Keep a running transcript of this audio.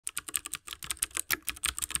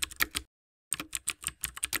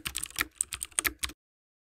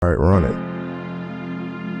Alright, run it.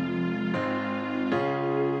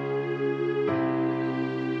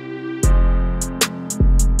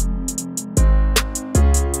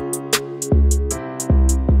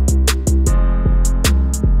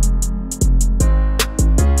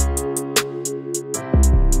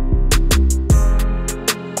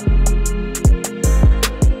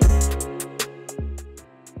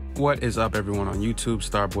 What is up, everyone on YouTube?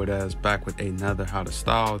 STARBOYDEZ back with another How to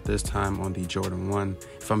Style, this time on the Jordan 1.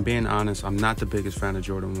 If I'm being honest, I'm not the biggest fan of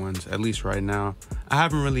Jordan 1s, at least right now. I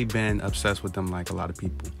haven't really been obsessed with them like a lot of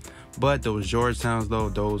people. But those Georgetowns though,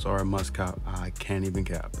 those are a must cop. I can't even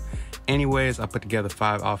cap. Anyways, I put together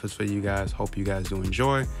 5 outfits for you guys. Hope you guys do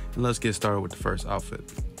enjoy. And let's get started with the first outfit.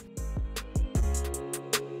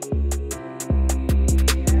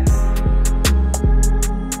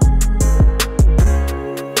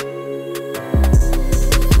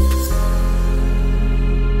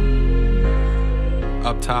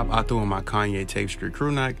 Up top, I threw in my Kanye Tape Street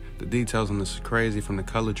crew neck. The details on this is crazy, from the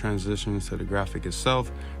color transitions to the graphic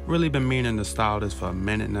itself. Really been meaning to style this for a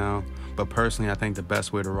minute now, but personally I think the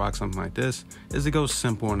best way to rock something like this is to go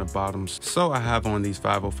simple on the bottoms. So I have on these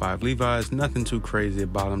 505 Levi's, nothing too crazy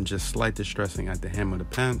about them, just slight distressing at the hem of the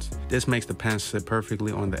pants. This makes the pants sit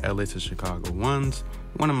perfectly on the LA to Chicago ones,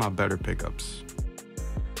 one of my better pickups.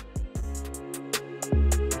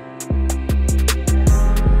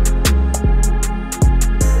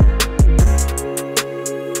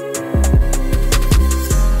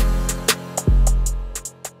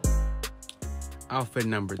 Outfit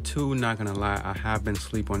number 2, not gonna lie, I have been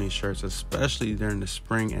asleep on these shirts, especially during the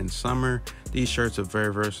spring and summer. These shirts are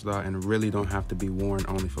very versatile and really don't have to be worn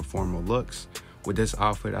only for formal looks. With this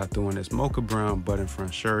outfit, I threw in this mocha brown button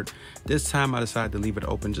front shirt. This time I decided to leave it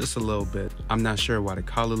open just a little bit. I'm not sure why the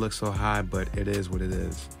collar looks so high, but it is what it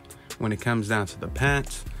is. When it comes down to the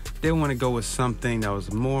pants, they want to go with something that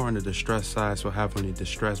was more on the distressed side, so I have on the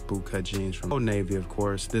distressed bootcut jeans from Old Navy, of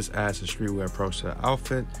course. This adds a streetwear approach to the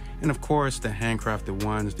outfit. And of course, the handcrafted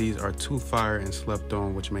ones. These are too fire and slept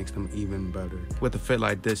on, which makes them even better. With a fit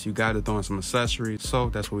like this, you gotta throw in some accessories,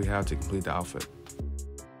 so that's what we have to complete the outfit.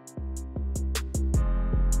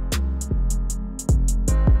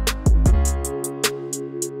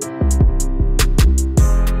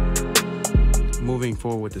 Moving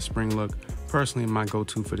forward with the spring look, personally my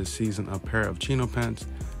go-to for the season, a pair of chino pants.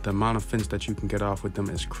 The amount of fins that you can get off with them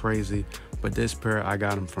is crazy, but this pair I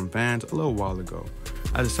got them from Vans a little while ago.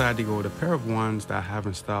 I decided to go with a pair of ones that I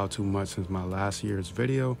haven't styled too much since my last year's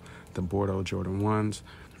video, the Bordeaux Jordan 1s.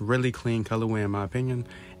 Really clean colorway in my opinion,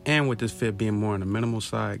 and with this fit being more on the minimal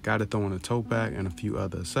side, gotta throw in a tote bag and a few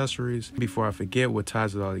other accessories. Before I forget what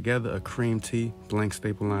ties it all together, a cream tee, blank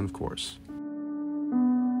staple line of course.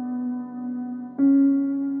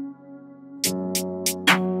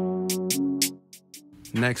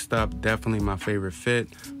 Next up, definitely my favorite fit.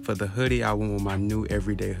 For the hoodie, I went with my new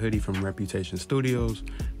everyday hoodie from Reputation Studios.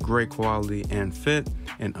 Great quality and fit,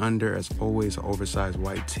 and under, as always, an oversized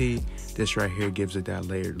white tee. This right here gives it that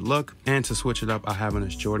layered look. And to switch it up, I have in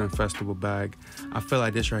this Jordan Festival bag. I feel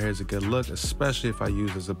like this right here is a good look, especially if I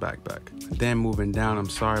use it as a backpack. Then moving down, I'm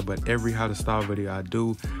sorry, but every How to Style video I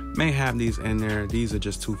do may have these in there. These are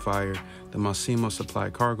just too fire. The Massimo Supply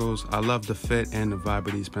cargos. I love the fit and the vibe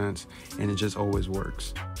of these pants, and it just always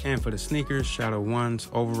works. And for the sneakers, Shadow 1s.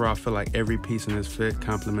 Overall, I feel like every piece in this fit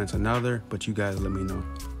complements another, but you guys let me know.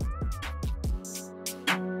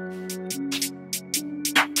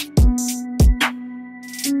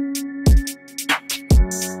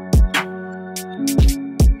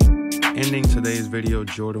 Ending today's video,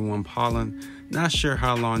 Jordan 1 pollen. Not sure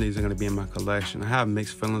how long these are going to be in my collection. I have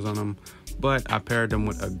mixed feelings on them, but I paired them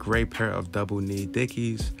with a gray pair of double knee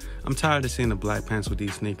Dickies. I'm tired of seeing the black pants with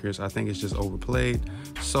these sneakers. I think it's just overplayed.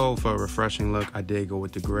 So for a refreshing look, I did go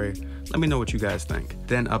with the gray. Let me know what you guys think.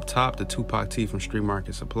 Then up top, the Tupac tee from Street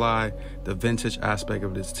Market Supply. The vintage aspect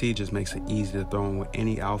of this tee just makes it easy to throw in with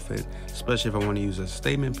any outfit, especially if I want to use a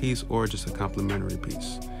statement piece or just a complimentary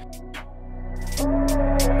piece.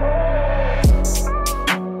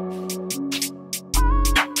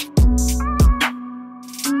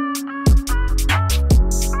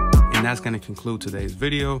 And that's going to conclude today's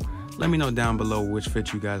video. Let me know down below which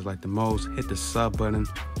fit you guys like the most. Hit the sub button.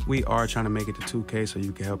 We are trying to make it to 2K, so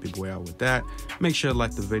you can help your boy out with that. Make sure to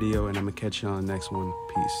like the video, and I'm going to catch you on the next one.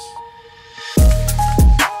 Peace.